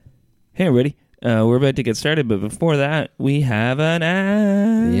Hey, everybody. We're about to get started, but before that, we have an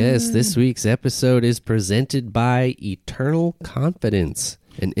ad. Yes, this week's episode is presented by Eternal Confidence,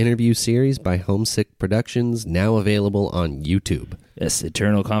 an interview series by Homesick Productions, now available on YouTube. Yes,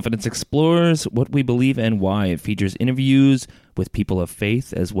 Eternal Confidence explores what we believe and why. It features interviews with people of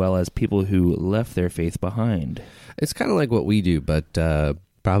faith as well as people who left their faith behind. It's kind of like what we do, but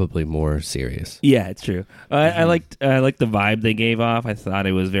probably more serious. Yeah, it's true. I liked the vibe they gave off. I thought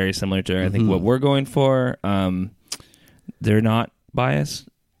it was very similar to I think what we're going for. They're not biased.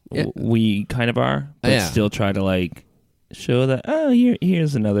 Yeah. We kind of are, but Yeah. still try to show that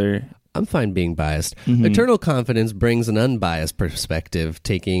here's another. I'm fine being biased. Eternal Confidence brings an unbiased perspective,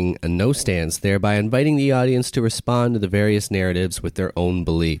 taking a no stance, thereby inviting the audience to respond to the various narratives with their own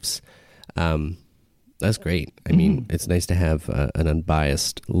beliefs. That's great. I mean, it's nice to have an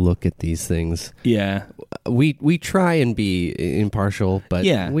unbiased look at these things. Yeah. We try and be impartial, but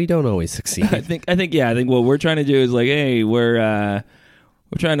we don't always succeed. I think what we're trying to do is hey, we're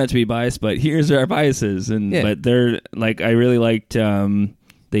trying not to be biased, but here's our biases, but they're I really liked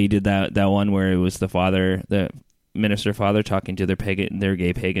they did that one where it was the minister father talking to their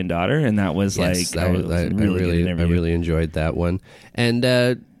gay pagan daughter, and that was I really enjoyed that one, and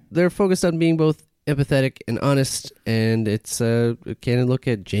they're focused on being both empathetic and honest, and it's a candid look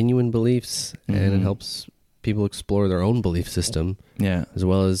at genuine beliefs, and it helps people explore their own belief system, as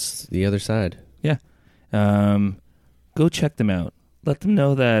well as the other side. Yeah, go check them out. Let them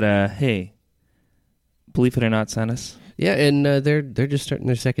know that hey, believe it or not, send us. Yeah, and they're just starting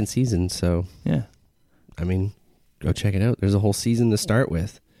their second season, so yeah, I mean, go check it out. There's a whole season to start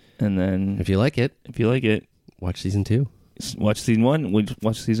with, and then if you like it, watch season 2. Watch season 1.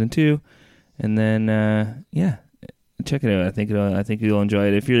 Watch season 2. And then, check it out. I think you'll enjoy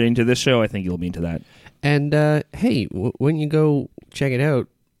it. If you're into this show, I think you'll be into that. And hey, when you go check it out,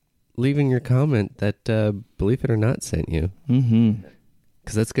 leaving your comment that Believe It or Not sent you,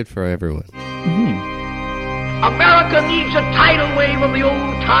 because that's good for everyone. America needs a tidal wave of the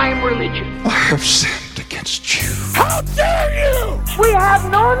old-time religion. I have sinned against you. How dare you! We have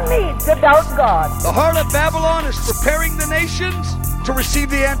no need to doubt God. The heart of Babylon is preparing the nations to receive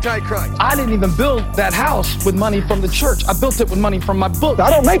the Antichrist. I didn't even build that house with money from the church. I built it with money from my book.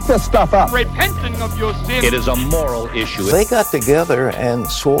 I don't make this stuff up. Repenting of your sin. It is a moral issue. They got together and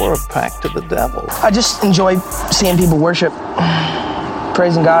swore a pact to the devil. I just enjoy seeing people worship,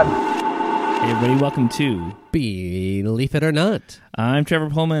 praising God. Hey everybody, welcome to Believe It or Not. I'm Trevor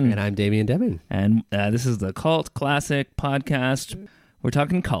Pullman. And I'm Damian Devin. And this is the Cult Classic Podcast. We're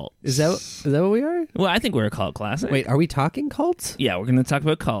talking cults. Is that what we are? Well, I think we're a cult classic. Wait, are we talking cults? Yeah, we're going to talk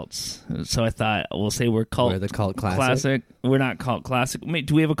about cults. So I thought we'll say we're the cult classic. We're not cult classic. Wait,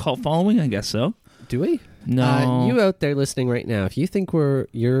 do we have a cult following? I guess so. Do we? No. You out there listening right now, if you think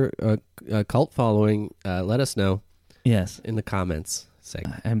you're a cult following, let us know. Yes. In the comments.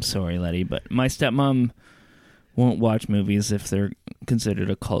 I'm sorry, Letty, but my stepmom won't watch movies if they're considered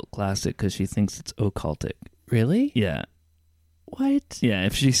a cult classic because she thinks it's occultic. Really? Yeah. What? Yeah,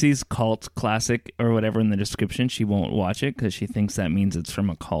 if she sees cult classic or whatever in the description, she won't watch it because she thinks that means it's from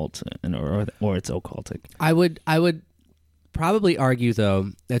a cult or it's occultic. I would probably argue,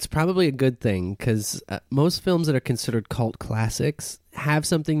 though, that's probably a good thing because most films that are considered cult classics have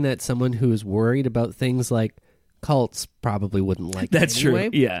something that someone who is worried about things like cults probably wouldn't like. That's anyway.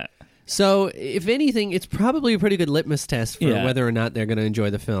 True, yeah. So, if anything, it's probably a pretty good litmus test for whether or not they're going to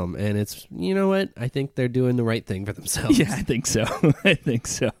enjoy the film. And it's, you know what? I think they're doing the right thing for themselves. Yeah, I think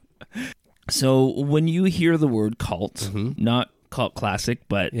so. So, when you hear the word cult, not cult classic,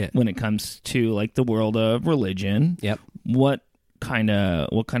 but when it comes to the world of religion, what kind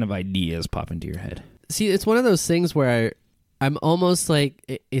of ideas pop into your head? See, it's one of those things where I'm almost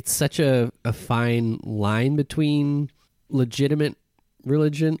it's such a fine line between legitimate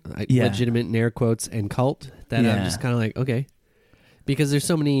religion, legitimate in air quotes, and cult that I'm just kind of okay. Because there's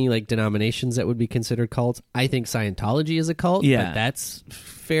so many denominations that would be considered cults. I think Scientology is a cult, but that's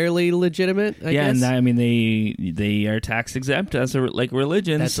fairly legitimate, I guess. And they are tax exempt as a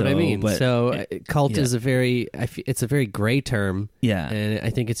religion. That's what I mean. Cult is it's a very gray term. Yeah. And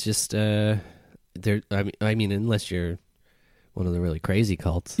I think it's just unless you're one of the really crazy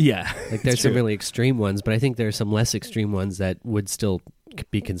cults. Yeah. There's some really extreme ones, but I think there's some less extreme ones that would still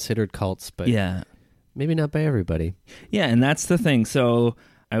be considered cults, but maybe not by everybody. Yeah, and that's the thing. So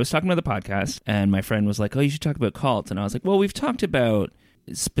I was talking about the podcast, and my friend was like, oh, you should talk about cults. And I was like, well, we've talked about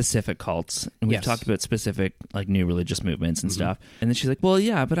specific cults, and we've Yes. talked about specific like new religious movements and stuff. And then she's like, well,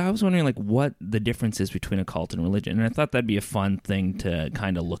 yeah, but I was wondering like what the difference is between a cult and religion. And I thought that'd be a fun thing to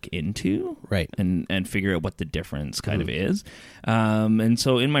kind of look into, Right. and figure out what the difference kind of is. And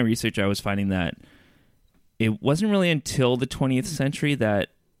so in my research, I was finding that it wasn't really until the 20th century that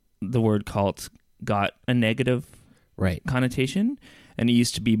the word cult got a negative Right. connotation, and it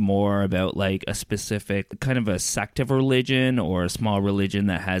used to be more about like a specific kind of a sect of religion or a small religion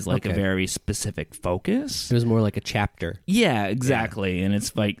that has like a Okay. very specific focus. It was more like a chapter. Yeah, exactly. And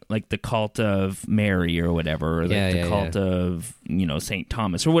it's like the cult of Mary or whatever, or like Yeah, the yeah, cult of, you know, St.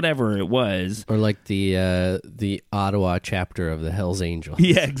 Thomas or whatever it was. Or like the Ottawa chapter of the Hells Angels.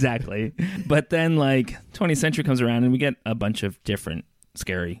 Yeah, exactly. But then like 20th century comes around and we get a bunch of different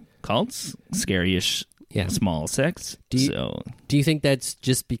scary cults, scary-ish Yeah. small sects. Do you think that's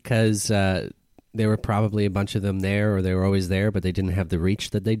just because there were probably a bunch of them there, or they were always there, but they didn't have the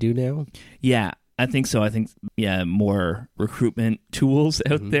reach that they do now? Yeah, I think so. I think, more recruitment tools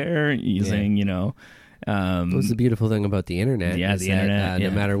out there using, you know. What's the beautiful thing about the internet? Yeah, is the that, internet,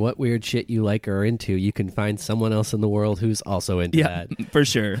 no matter what weird shit you like or are into, you can find someone else in the world who's also into Yeah, that. for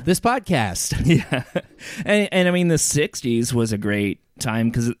sure. This podcast. Yeah. And I mean, the 60s was a great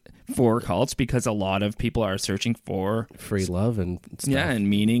time for cults because a lot of people are searching for Free love and stuff. and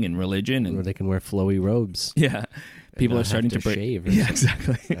meaning and religion Where and they can wear flowy robes. yeah. People not are starting have to to break. shave or Yeah,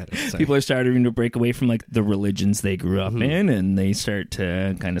 something. exactly. Sorry. People are starting to break away from like the religions they grew up in, and they start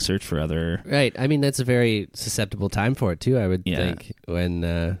to kind of search for other. Right. I mean, that's a very susceptible time for it, too, I would Yeah. think.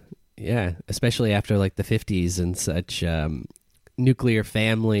 When, especially after like the 50s and such nuclear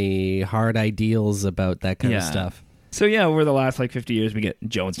family, hard ideals about that kind of stuff. So yeah, over the last like 50 years, we get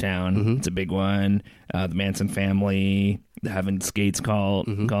Jonestown. It's a big one. The Manson family, the Heaven's Gates called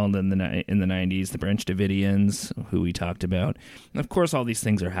in the 90s. The Branch Davidians, who we talked about. And of course, all these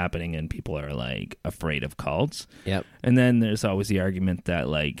things are happening, and people are like afraid of cults. Yep. And then there's always the argument that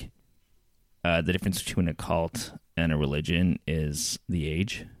like the difference between a cult and a religion is the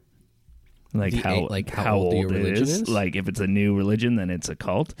age. Like how old your religion is? Like if it's a new religion, then it's a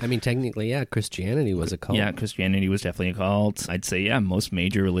cult. I mean, technically, yeah, Christianity was a cult. Yeah, Christianity was definitely a cult. I'd say, most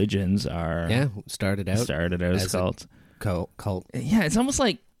major religions are started out as cults. Cult. Yeah, it's almost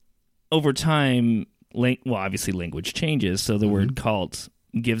like over time, obviously language changes, so the word cult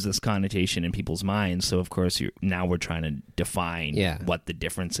gives us connotation in people's minds. So of course, now we're trying to define what the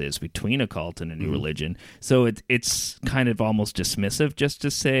difference is between a cult and a new religion. So it's kind of almost dismissive just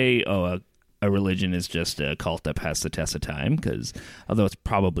to say, a religion is just a cult that passed the test of time, because although it's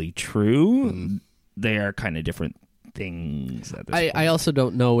probably true, they are kind of different things at this point. I also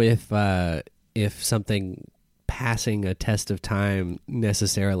don't know if something passing a test of time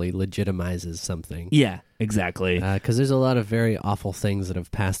necessarily legitimizes something. Yeah, exactly. Because there's a lot of very awful things that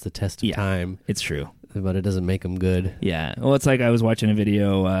have passed the test of time. It's true. But it doesn't make them good. Yeah. Well, it's like I was watching a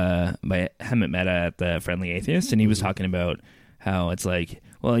video by Hemant Mehta at the Friendly Atheist, and he was talking about how it's like,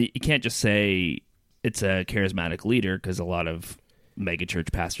 well, you can't just say it's a charismatic leader, because a lot of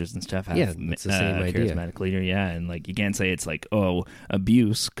megachurch pastors and stuff have it's the same idea. charismatic leader. Yeah. And like you can't say it's like,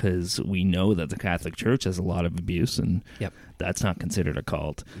 abuse, because we know that the Catholic Church has a lot of abuse, and that's not considered a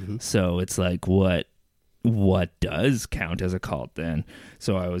cult. So it's like, what does count as a cult then?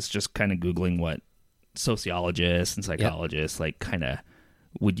 So I was just kind of Googling what sociologists and psychologists like kind of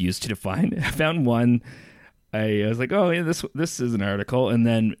would use to define. I found one. I was like, this is an article, and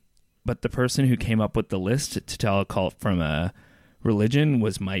then, but the person who came up with the list to tell a cult from a religion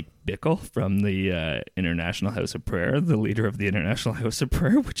was Mike Bickle from the International House of Prayer, the leader of the International House of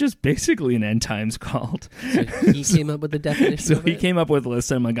Prayer, which is basically an end times cult. So he came up with the definition. So he came up with a list,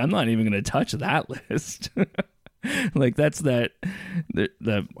 and I'm like, I'm not even going to touch that list. Like that's the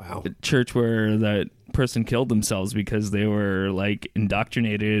church where that person killed themselves because they were like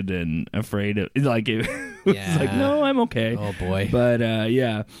indoctrinated and afraid of like it was like, no, I'm okay. Oh boy. But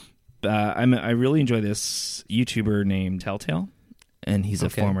I really enjoy this YouTuber named Telltale, and he's a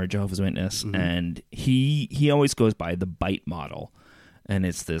former Jehovah's Witness, and he always goes by the BITE model, and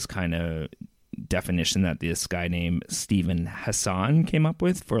it's this kind of definition that this guy named Stephen Hassan came up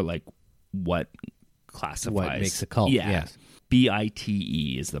with for like what classifies what makes a cult. Yeah. BITE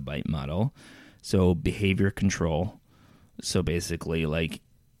is the BITE model. So behavior control. So basically, like,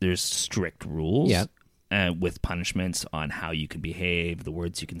 there's strict rules with punishments on how you can behave, the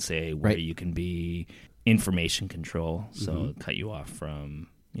words you can say, where you can be, information control. So cut you off from,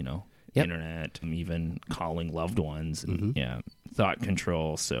 internet, even calling loved ones, and thought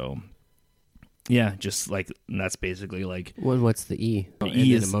control. So just like that's basically like what's the E?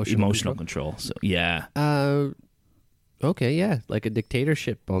 E is emotional control. So Okay, yeah, like a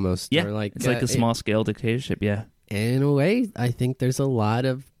dictatorship almost. Yeah, or like, it's like a small-scale dictatorship, yeah. In a way, I think there's a lot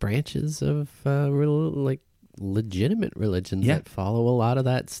of branches of legitimate religions that follow a lot of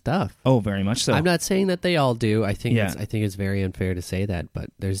that stuff. Oh, very much so. I'm not saying that they all do. I think it's very unfair to say that, but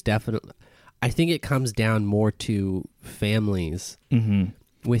there's definitely... I think it comes down more to families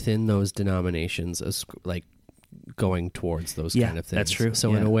within those denominations, like going towards those kind of things. That's true.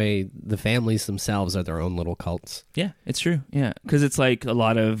 So in a way, the families themselves are their own little cults. Yeah, it's true. Yeah, because it's like a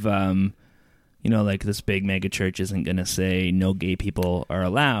lot of, like this big mega church isn't going to say no gay people are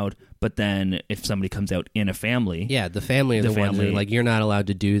allowed, but then if somebody comes out in a family... Yeah, the family are the ones who are like, you're not allowed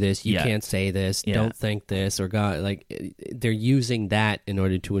to do this, you can't say this, don't think this, or God, like, they're using that in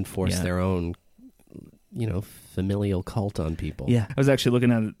order to enforce their own, familial cult on people. Yeah, I was actually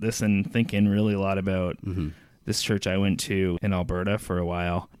looking at this and thinking really a lot about this church I went to in Alberta for a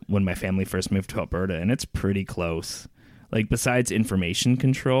while when my family first moved to Alberta, and it's pretty close. Like, besides information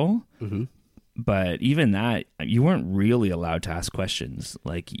control, but even that, you weren't really allowed to ask questions,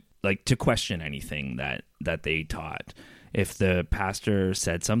 like to question anything that they taught. If the pastor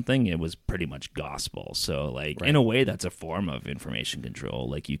said something, it was pretty much gospel. So, in a way, that's a form of information control.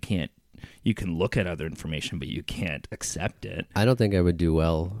 Like, you can look at other information, but you can't accept it. I don't think I would do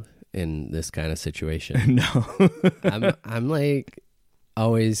well in this kind of situation. No. I'm like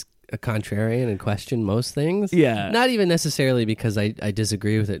always a contrarian and question most things. Yeah. Not even necessarily because I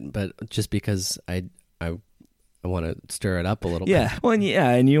disagree with it, but just because I want to stir it up a little bit. Yeah. Well, and you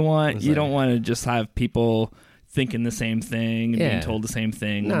don't want to just have people thinking the same thing and being told the same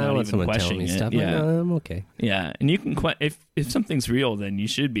thing. No, and I not want even someone questioning telling me it. stuff. Yeah. Like, no, I'm okay. Yeah, and you can if something's real, then you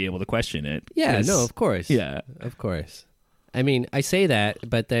should be able to question it. Yeah. No, of course. Yeah, of course. I mean, I say that,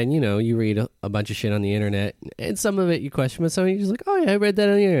 but then, you read a bunch of shit on the internet, and some of it you question, but some of it you're just like, oh, yeah, I read that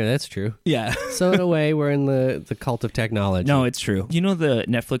on the internet. That's true. Yeah. So, in a way, we're in the cult of technology. No, it's true. You know the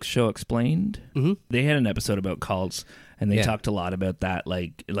Netflix show Explained? Mm-hmm. They had an episode about cults, and they talked a lot about that.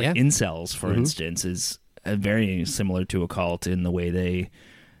 Like incels, for instance, is very similar to a cult in the way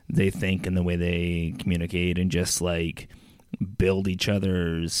they think and the way they communicate and just, like... build on each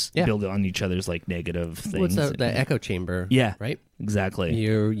other's like negative things. What's the echo chamber? Yeah, right. Exactly.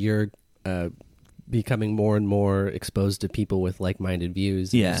 You're becoming more and more exposed to people with like-minded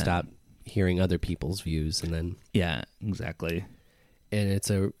views. And you stop hearing other people's views, and then exactly. And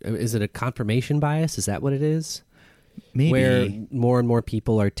is it a confirmation bias? Is that what it is? Maybe where more and more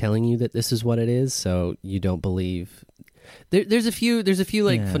people are telling you that this is what it is, so you don't believe. There's a few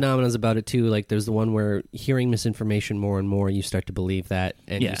like phenomenons about it too. Like there's the one where hearing misinformation more and more, you start to believe that,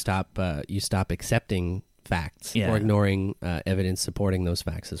 and you stop accepting facts or ignoring evidence supporting those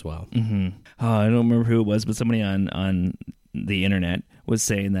facts as well. Mm-hmm. I don't remember who it was, but somebody on the internet was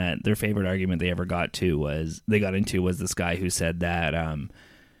saying that their favorite argument they ever got into was this guy who said that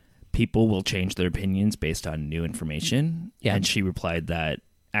people will change their opinions based on new information. Yeah, and she replied that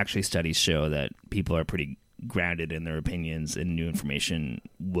actually studies show that people are pretty grounded in their opinions, and new information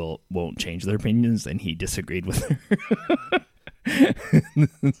won't change their opinions, and he disagreed with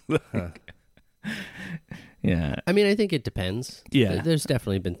her. Yeah, I mean, I think it depends. Yeah, there's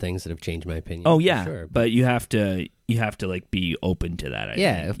definitely been things that have changed my opinion. Oh yeah, sure, but you have to like be open to that. I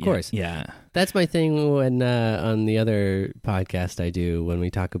think. Of course. Yeah, that's my thing when on the other podcast I do when we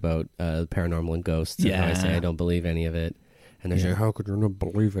talk about paranormal and ghosts. And I say I don't believe any of it. And they say, how could you not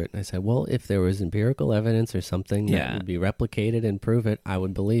believe it? And I said, well, if there was empirical evidence or something that would be replicated and prove it, I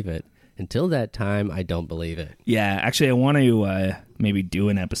would believe it. Until that time, I don't believe it. Yeah, actually, I want to maybe do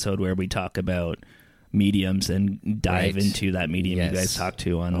an episode where we talk about mediums and dive into that medium you guys talked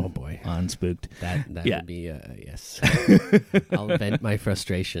to on on Spooked. That would be, yes. I'll vent my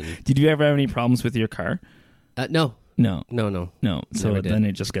frustration. Did you ever have any problems with your car? No. No. So then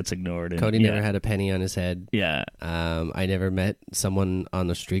it just gets ignored. Cody never had a penny on his head. Yeah. I never met someone on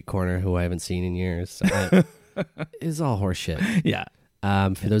the street corner who I haven't seen in years. It's all horseshit. Yeah.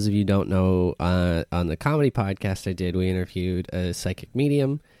 For those of you who don't know, on the comedy podcast I did, we interviewed a psychic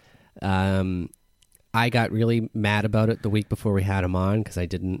medium. I got really mad about it the week before we had him on because I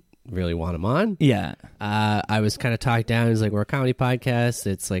didn't really want him on. Yeah. I was kind of talked down. He's like, we're a comedy podcast.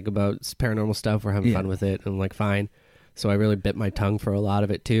 It's like about paranormal stuff. We're having fun with it. And I'm like, fine. So I really bit my tongue for a lot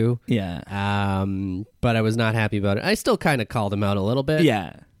of it too. Yeah. But I was not happy about it. I still kind of called him out a little bit.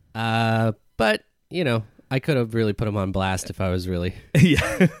 Yeah. But I could have really put him on blast if I was really.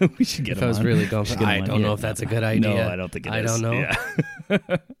 Yeah. We should get him on. If I was really going for I don't know if that's a good idea. No, I don't think it is. I don't know.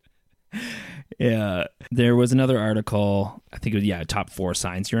 Yeah. Yeah. There was another article, I think it was, top 4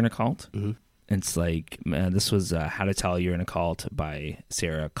 signs you're in a cult. Mm-hmm. It's like, this was How to Tell You're in a Cult by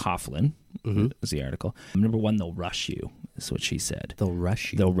Sarah Coughlin, is the article. Number 1, they'll rush you, is what she said. They'll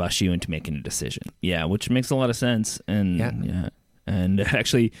rush you. They'll rush you into making a decision. Yeah, which makes a lot of sense. And and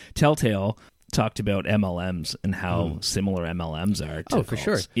actually, Telltale talked about MLMs and how similar MLMs are to for cults.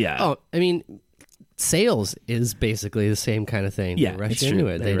 sure. Yeah. Oh, I mean, sales is basically the same kind of thing. Yeah, they rush it's you into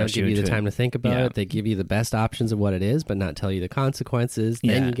true. it. They They don't rush give you you the into time it. to think about Yeah. it. They give you the best options of what it is, but not tell you the consequences.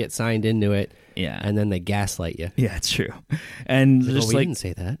 Then Yeah. you get signed into it. Yeah. And then they gaslight you. Yeah, it's true. And Well, just we like didn't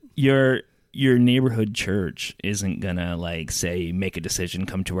say that. your neighborhood church isn't gonna like say make a decision,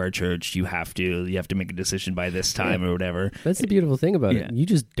 come to our church, you have to make a decision by this time or whatever. That's the beautiful thing about Yeah. it. You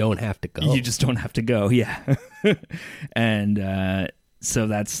just don't have to go. You just don't have to go. Yeah. And so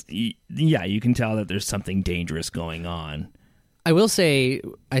that's, you can tell that there's something dangerous going on. I will say,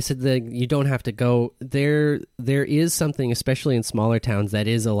 I said that you don't have to go. There is something, especially in smaller towns, that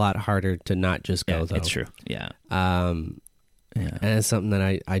is a lot harder to not just go, Yeah, though. it's true. Yeah. And it's something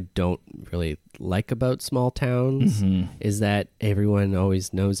that I don't really like about small towns, is that everyone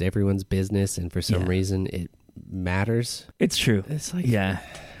always knows everyone's business, and for some reason it matters. It's true. It's like... Yeah.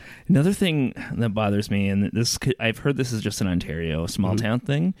 Another thing that bothers me, and I've heard this is just an Ontario small town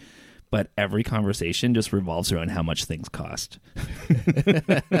thing, but every conversation just revolves around how much things cost.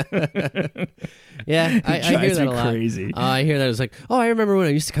 Yeah, I hear drives that me a lot. crazy. I hear that. It's like, I remember when I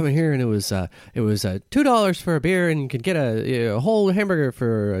used to come in here and it was $2 for a beer and you could get a whole hamburger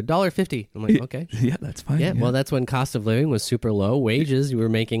for $1.50. I'm like, okay. Yeah, that's fine. Yeah, well, that's when cost of living was super low. Wages, you were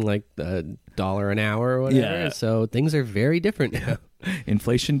making like $1 an hour or whatever. Yeah. So things are very different now.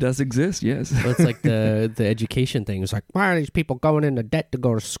 Inflation does exist, yes. Well, it's like the education thing. It's like, why are these people going into debt to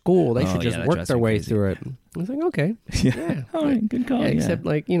go to school? They should just that work drives their me way crazy. through it. I was like, okay. Yeah. All right, good call. Yeah, Yeah, except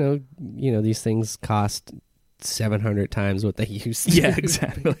like, these things cost 700 times what they used to. Yeah,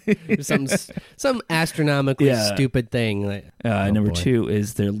 exactly. some astronomically Yeah. stupid thing. Like, Number boy. 2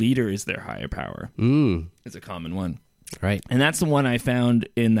 is their leader is their higher power. It's a common one. Right. And that's the one I found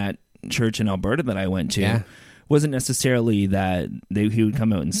in that church in Alberta that I went to. Yeah. Wasn't necessarily that he would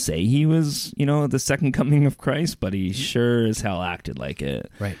come out and say he was, the second coming of Christ, but he sure as hell acted like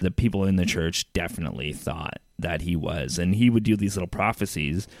it. Right. The people in the church definitely thought that he was. And he would do these little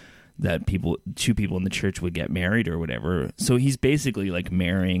prophecies that two people in the church would get married or whatever. So he's basically like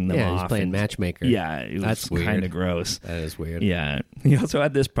marrying them off. He's playing matchmaker. Yeah, it was That's weird. kind of gross. That is weird. Yeah. He also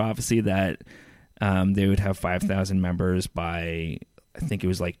had this prophecy that they would have 5,000 members by, I think it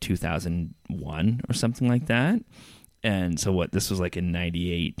was like 2001 or something like that. And so this was like in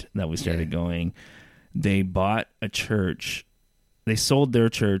 98 that we started going. They bought a church. They sold their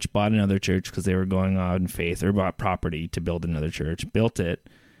church, bought another church because they were going on faith, or bought property to build another church, built it,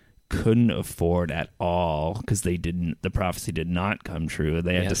 couldn't afford at all because the prophecy did not come true.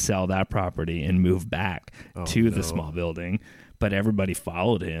 They had to sell that property and move back to the small building. But everybody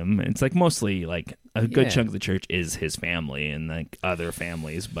followed him. It's like mostly like a good chunk of the church is his family and like other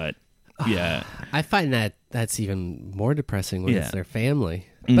families. But yeah, I find that's even more depressing when it's their family.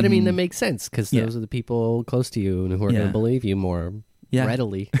 But I mean, that makes sense because those are the people close to you and who are going to believe you more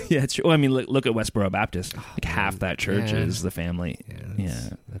readily. Yeah, it's true. Well, I mean, look at Westboro Baptist. Like half that church is the family.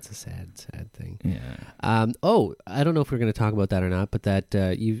 That's a sad thing. Yeah. I don't know if we're going to talk about that or not, but that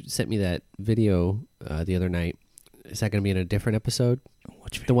you sent me that video the other night. Is that going to be in a different episode?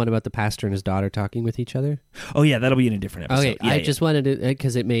 The one about the pastor and his daughter talking with each other? Oh, yeah, that'll be in a different episode. Okay, I just wanted to,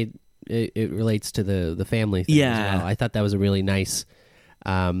 because it relates to the family thing as well. I thought that was a really nice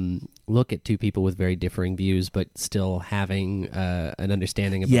look at two people with very differing views, but still having an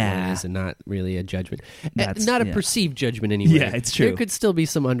understanding of what it is and not really a judgment. Not a perceived judgment anyway. Yeah, it's true. There could still be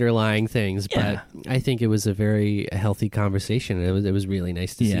some underlying things, but I think it was a very healthy conversation. And it was really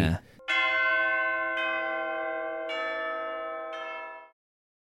nice to see.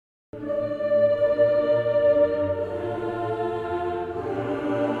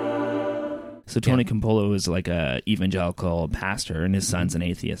 So Tony Campolo is like a evangelical pastor, and his son's an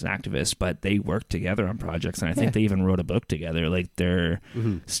atheist activist, but they work together on projects, and I think they even wrote a book together. Like they're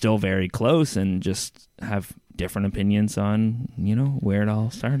still very close and just have different opinions on, where it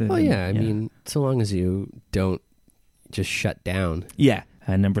all started. Well, I mean, so long as you don't just shut down. Yeah.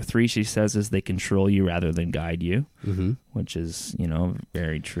 Number 3, she says, is they control you rather than guide you, which is,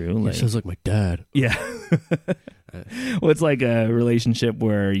 very true. It sounds like my dad. Yeah. Well, it's like a relationship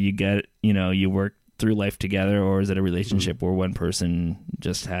where you get, you work through life together, or is it a relationship where one person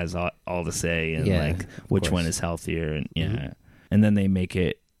just has all the say and like which one is healthier? And and then they make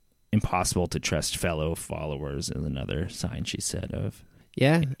it impossible to trust fellow followers is another sign, she said, of.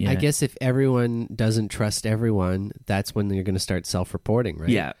 Yeah, I guess if everyone doesn't trust everyone, that's when you're going to start self-reporting, right?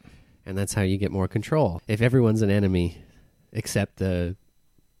 Yeah. And that's how you get more control. If everyone's an enemy except the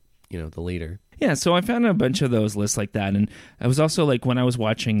leader. Yeah, so I found a bunch of those lists like that, and I was also like, when I was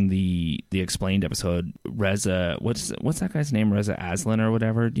watching the Explained episode, Reza, what's that guy's name, Reza Aslan or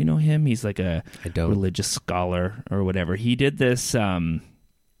whatever? Do you know him? He's like a religious scholar or whatever. He did this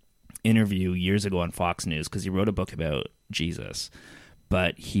interview years ago on Fox News because he wrote a book about Jesus,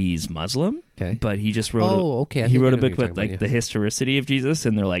 but he's Muslim. Okay. But he just wrote He wrote a book with like the historicity of Jesus,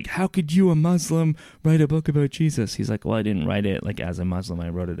 and they're like, how could you, a Muslim, write a book about Jesus? He's like, well, I didn't write it like as a Muslim. I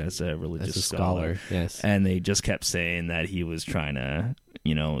wrote it as a religious scholar. Yes. And they just kept saying that he was trying to,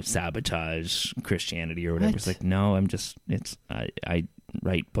 sabotage Christianity or whatever. What? It's like, no, I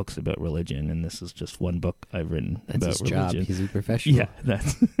write books about religion, and this is just one book I've written that's about his religion. job. He's a professional. Yeah,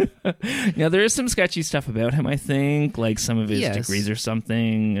 that's now there is some sketchy stuff about him. I think like some of his degrees or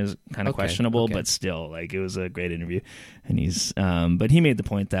something is kind of questionable, but still, like, it was a great interview. And he's, but he made the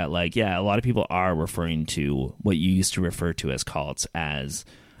point that like, yeah, a lot of people are referring to what you used to refer to as cults as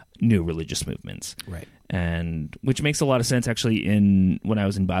new religious movements, right? And which makes a lot of sense actually. When I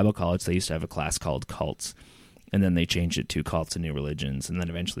was in Bible college, they used to have a class called cults. And then they changed it to cults and new religions, and then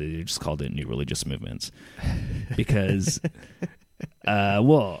eventually they just called it new religious movements, because,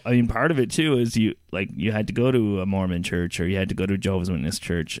 part of it too is you had to go to a Mormon church or you had to go to a Jehovah's Witness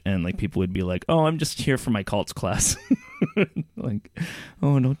church, and like people would be like, "Oh, I'm just here for my cults class," like,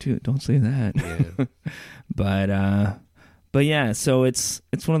 "Oh, don't say that." Yeah. But yeah, so it's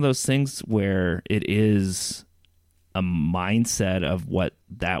one of those things where it is a mindset of what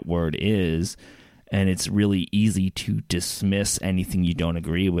that word is. And it's really easy to dismiss anything you don't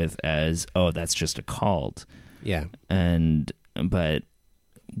agree with as, oh, that's just a cult. Yeah. But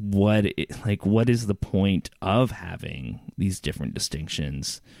what is the point of having these different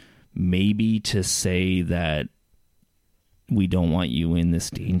distinctions? Maybe to say that we don't want you in this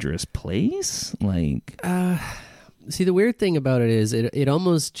dangerous place? Like, see, the weird thing about it is it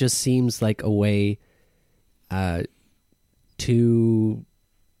almost just seems like a way to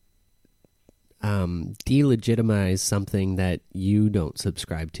delegitimize something that you don't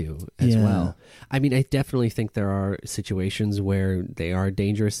subscribe to as well. I mean, I definitely think there are situations where they are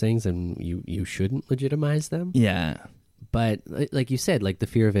dangerous things and you shouldn't legitimize them. Yeah. But like you said, like the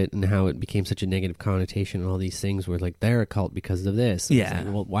fear of it and how it became such a negative connotation and all these things where like they're a cult because of this. And yeah.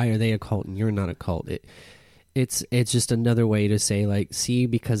 Like, well, why are they a cult and you're not a cult? It's just another way to say like, see,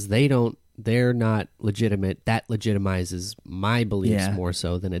 because they're not legitimate, that legitimizes my beliefs more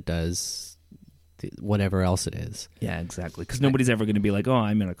so than it does whatever else it is. Yeah, exactly. Because nobody's ever going to be like, oh,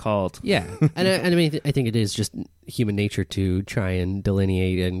 I'm in a cult. Yeah. And I mean, I think it is just human nature to try and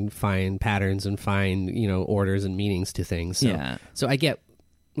delineate and find patterns and find, orders and meanings to things. So, yeah. So I get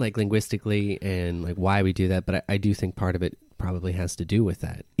like linguistically and like why we do that, but I do think part of it probably has to do with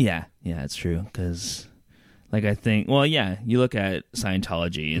that. Yeah. Yeah, it's true. Because like I think, well, yeah, you look at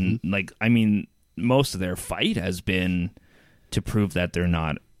Scientology and like, I mean, most of their fight has been to prove that they're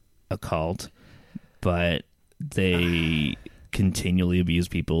not a cult. But they continually abuse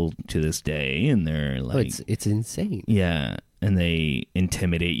people to this day, and they're like, it's insane. Yeah, and they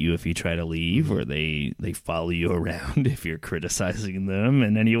intimidate you if you try to leave, or they follow you around if you're criticizing them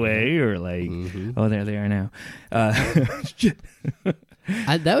in any way, or like, oh, there they are now.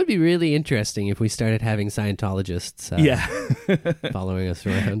 That would be really interesting if we started having Scientologists following us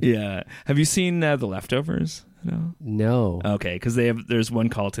around. Yeah. Have you seen The Leftovers? No. Okay, because there's one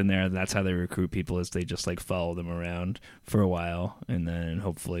cult in there, and that's how they recruit people, is they just like follow them around for a while, and then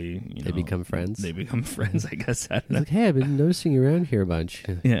hopefully they become friends. They become friends, I guess. I don't know. Like, hey, I've been noticing you around here a bunch.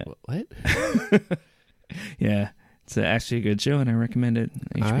 Yeah. What? Yeah. It's actually a good show, and I recommend it.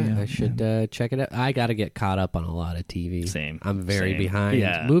 HBO. All right, I should check it out. I got to get caught up on a lot of TV. Same. I'm very Same. behind.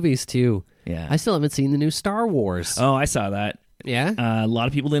 Yeah. Movies, too. Yeah. I still haven't seen the new Star Wars. Oh, I saw that. Yeah? A lot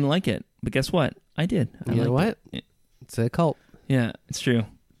of people didn't like it, but guess what? I did. You know what? It's a cult. Yeah, it's true.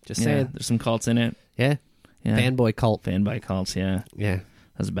 Just saying. There's some cults in it. Yeah. Fanboy cult. Fanboy cults, yeah. Yeah.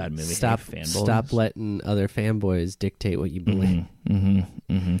 That was a bad movie. Stop letting other fanboys dictate what you believe.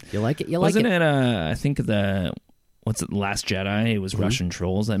 You like it? Wasn't it, I think what's it, Last Jedi? It was Russian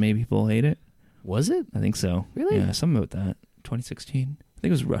trolls that made people hate it. Was it? I think so. Really? Yeah, something about that. 2016. I think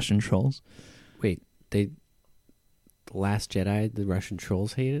it was Russian trolls. Wait, Last Jedi, the Russian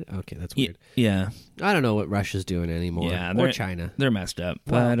trolls hated? Okay, that's weird. Yeah. I don't know what Russia's doing anymore. Yeah, or China. They're messed up.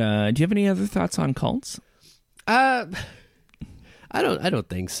 But do you have any other thoughts on cults? I don't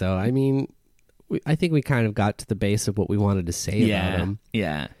think so. I mean, I think we kind of got to the base of what we wanted to say about them.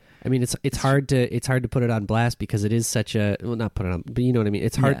 Yeah. I mean, it's hard to put it on blast because it is such a, well, not put it on, but you know what I mean.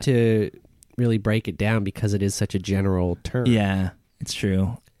 It's hard to really break it down because it is such a general term. Yeah, it's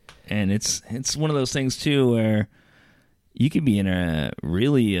true. And it's one of those things too where you could be in a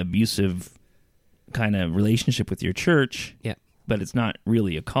really abusive kind of relationship with your church, but it's not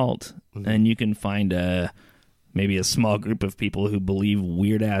really a cult. And you can find maybe a small group of people who believe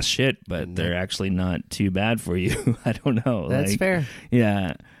weird ass shit, but they're actually not too bad for you. I don't know. That's fair.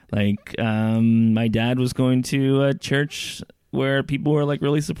 Yeah. Like, my dad was going to a church where people were like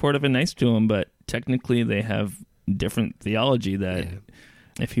really supportive and nice to him, but technically they have different theology that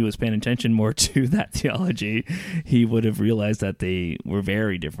if he was paying attention more to that theology, he would have realized that they were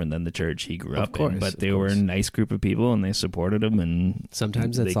very different than the church he grew up in. But they were a nice group of people and they supported him. And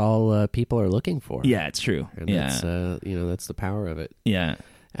sometimes that's all people are looking for. Yeah, it's true. And that's, that's the power of it. Yeah.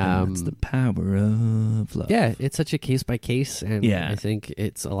 It's the power of love. Yeah, it's such a case by case, and I think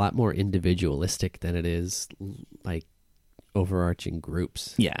it's a lot more individualistic than it is like overarching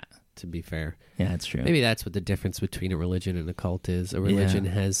groups. Yeah. To be fair. Yeah, that's true. Maybe that's what the difference between a religion and a cult is. A religion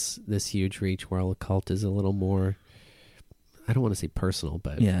has this huge reach, while a cult is a little more, I don't want to say personal,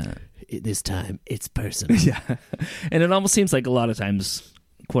 but this time it's personal. Yeah. And it almost seems like a lot of times,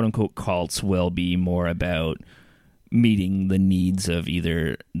 quote unquote, cults will be more about meeting the needs of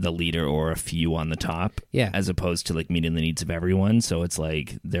either the leader or a few on the top, as opposed to like meeting the needs of everyone. So it's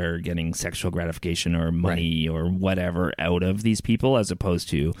like they're getting sexual gratification or money or whatever out of these people, as opposed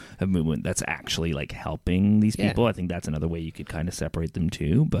to a movement that's actually like helping these people. I think that's another way you could kind of separate them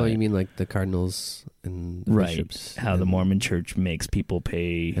too. But you mean like the cardinals and the bishops? How the Mormon Church makes people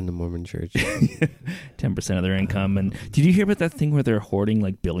pay, and the Mormon Church 10% of their income. And did you hear about that thing where they're hoarding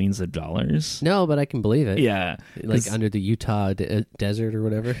like billions of dollars? No, but I can believe it. Yeah, like under the Utah desert or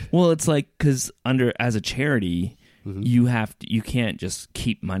whatever. Well, it's like because as a charity, you can't just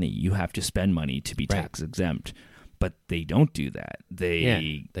keep money. You have to spend money to be tax exempt. But they don't do that.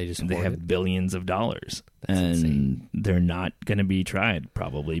 They have billions of dollars. That's insane. They're not going to be tried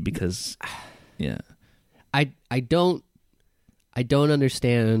probably because I don't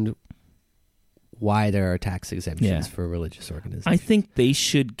understand why there are tax exemptions for religious organizations. I think they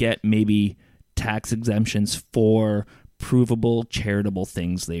should get maybe tax exemptions for provable charitable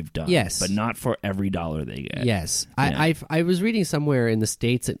things they've done. Yes. But not for every dollar they get. Yes. I was reading somewhere in the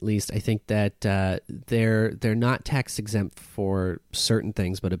States, at least, I think that they're not tax exempt for certain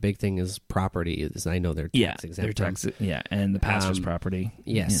things, but a big thing is property. I know they're tax exempt. And the pastor's property.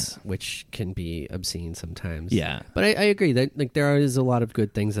 Yes, which can be obscene sometimes. Yeah. But I agree that like there is a lot of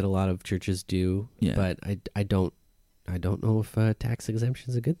good things that a lot of churches do, but I don't know if tax exemption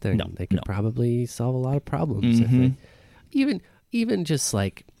is a good thing. They could probably solve a lot of problems if they, even just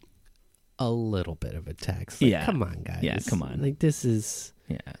like a little bit of a tax. Like, come on, guys. Yeah, come on. Like this is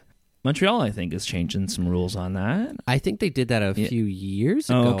Montreal, I think, is changing some rules on that. I think they did that a few years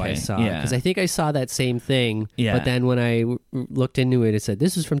ago. I saw because I think I saw that same thing. Yeah. But then when I looked into it, it said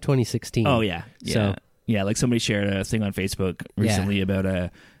this is from 2016. Oh yeah. So like somebody shared a thing on Facebook recently about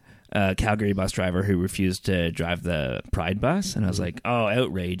a Calgary bus driver who refused to drive the Pride bus, and I was like, oh,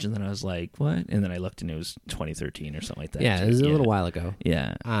 outrage. And then I was like, what? And then I looked and it was 2013 or something like that. Yeah, it was a little while ago.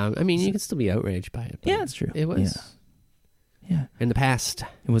 Yeah. I mean, you can still be outraged by it. Yeah, that's true. It was in the past.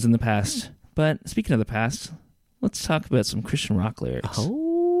 It was in the past. But speaking of the past, let's talk about some Christian rock lyrics.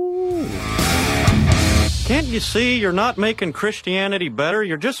 Oh. Can't you see you're not making Christianity better?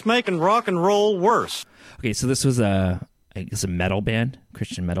 You're just making rock and roll worse. Okay, so this was a metal band,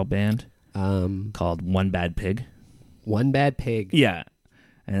 Christian metal band, called One Bad Pig. One Bad Pig. Yeah.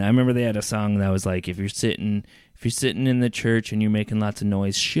 And I remember they had a song that was like, if you're sitting in the church and you're making lots of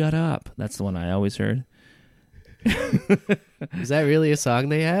noise, shut up. That's the one I always heard. Is that really a song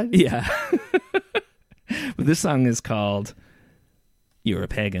they had? Yeah. But this song is called You're a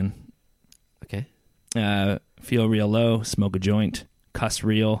Pagan. Okay. Feel real low, smoke a joint, cuss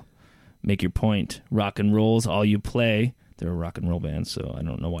real, make your point, rock and roll's all you play. They're a rock and roll band, so I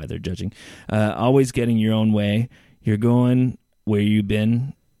don't know why they're judging. Always getting your own way. You're going where you've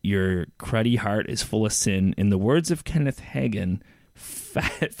been. Your cruddy heart is full of sin. In the words of Kenneth Hagin,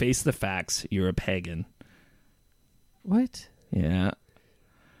 face the facts, you're a pagan. What? Yeah.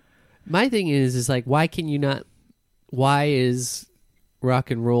 My thing is like, why is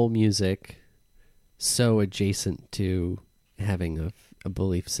rock and roll music so adjacent to having a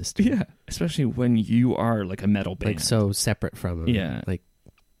belief system? Yeah, especially when you are like a metal band. Like so separate from them. Yeah. Like,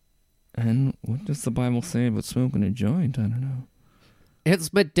 and what does the Bible say about smoking a joint? I don't know.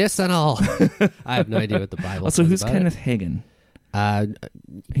 It's medicinal. I have no idea what the Bible says. Also, who's about Kenneth Hagin?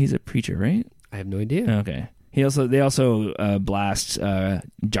 He's a preacher, right? I have no idea. Okay. They also blast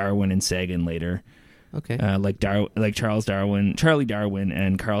Darwin and Sagan later. Okay. Like Charlie Darwin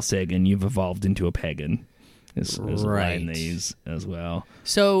and Carl Sagan, you've evolved into a pagan. Is a line they use as well.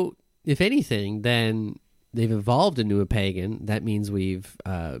 So if anything, then they've evolved into a pagan. That means we've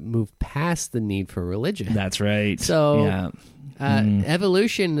moved past the need for religion. That's right. So yeah.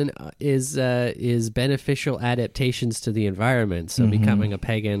 Evolution is beneficial adaptations to the environment. So becoming a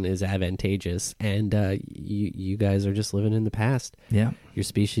pagan is advantageous, and you guys are just living in the past. Yeah, your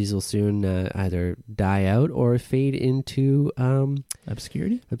species will soon either die out or fade into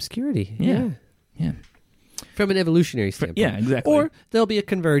obscurity. Obscurity. Yeah. From an evolutionary standpoint. Yeah, exactly. Or there'll be a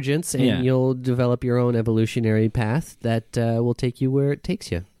convergence, and you'll develop your own evolutionary path that will take you where it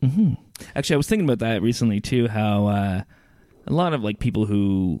takes you. Mm-hmm. Actually, I was thinking about that recently too. How a lot of like people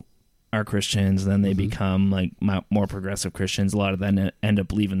who are Christians, then they become like more progressive Christians. A lot of them end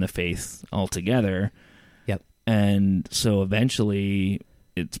up leaving the faith altogether. Yep. And so eventually,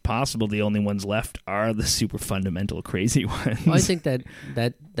 it's possible the only ones left are the super fundamental crazy ones. Well, I think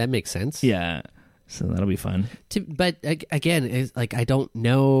that makes sense. Yeah. So that'll be fun. But again, it's like I don't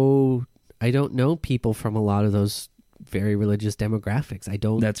know people from a lot of those very religious demographics. I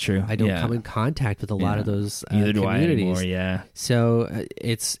don't. That's true. I don't come in contact with a lot of those Neither do communities. I anymore. Yeah. So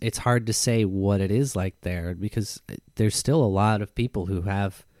it's hard to say what it is like there, because there's still a lot of people who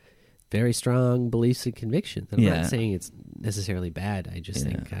have very strong beliefs and convictions. I'm not saying it's necessarily bad. I just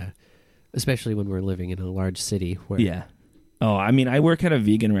think, especially when we're living in a large city where Oh, I mean, I work at a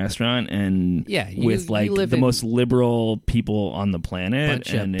vegan restaurant, and with the most liberal people on the planet, bunch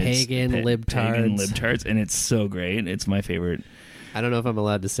and of pagan libtards, and it's so great. It's my favorite. I don't know if I'm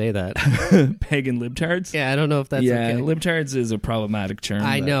allowed to say that. Pagan libtards? Yeah, I don't know if that's okay. Libtards is a problematic term.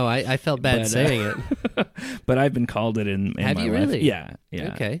 I know. I felt bad saying it. But I've been called it in have my you life. really? Yeah.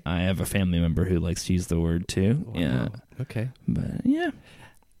 Okay. I have a family member who likes to use the word too. Wow. Yeah. Okay. But yeah.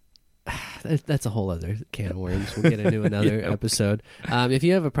 That's a whole other can of worms. We'll get into another episode. If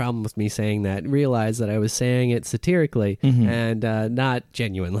you have a problem with me saying that, realize that I was saying it satirically and not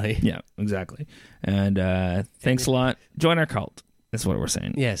genuinely. Yeah, exactly. And thanks a lot. Join our cult. That's what we're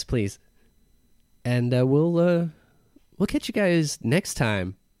saying. Yes, please. And we'll catch you guys next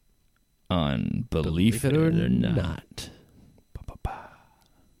time on Believe It or Not.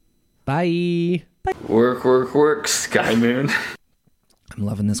 Bye. Work, Sky Moon. I'm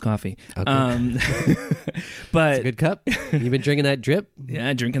loving this coffee. Okay. But it's a good cup. You've been drinking that drip?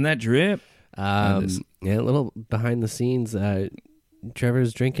 Yeah, drinking that drip. Yeah, a little behind the scenes.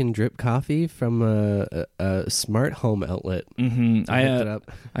 Trevor's drinking drip coffee from a smart home outlet. Mm-hmm.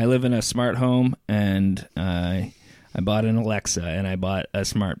 I live in a smart home, and I bought an Alexa, and I bought a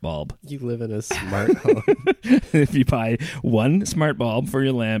smart bulb. You live in a smart home. If you buy one smart bulb for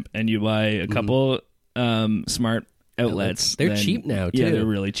your lamp, and you buy a couple smart outlets, they're cheap now too. Yeah, they're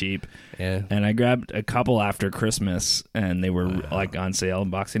really cheap. Yeah, and I grabbed a couple after Christmas, and they were like on sale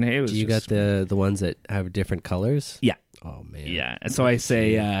in Boxing Day. You got the ones that have different colors? Yeah. Oh man. Yeah, and so I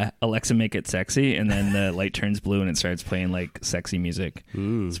say, Alexa, make it sexy, and then the light turns blue and it starts playing like sexy music.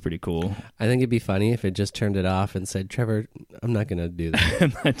 It's pretty cool. I think it'd be funny if it just turned it off and said, "Trevor, I'm not going to do that.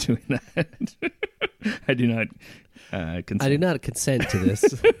 I'm not doing that. I do not consent. I do not consent to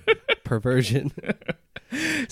this perversion."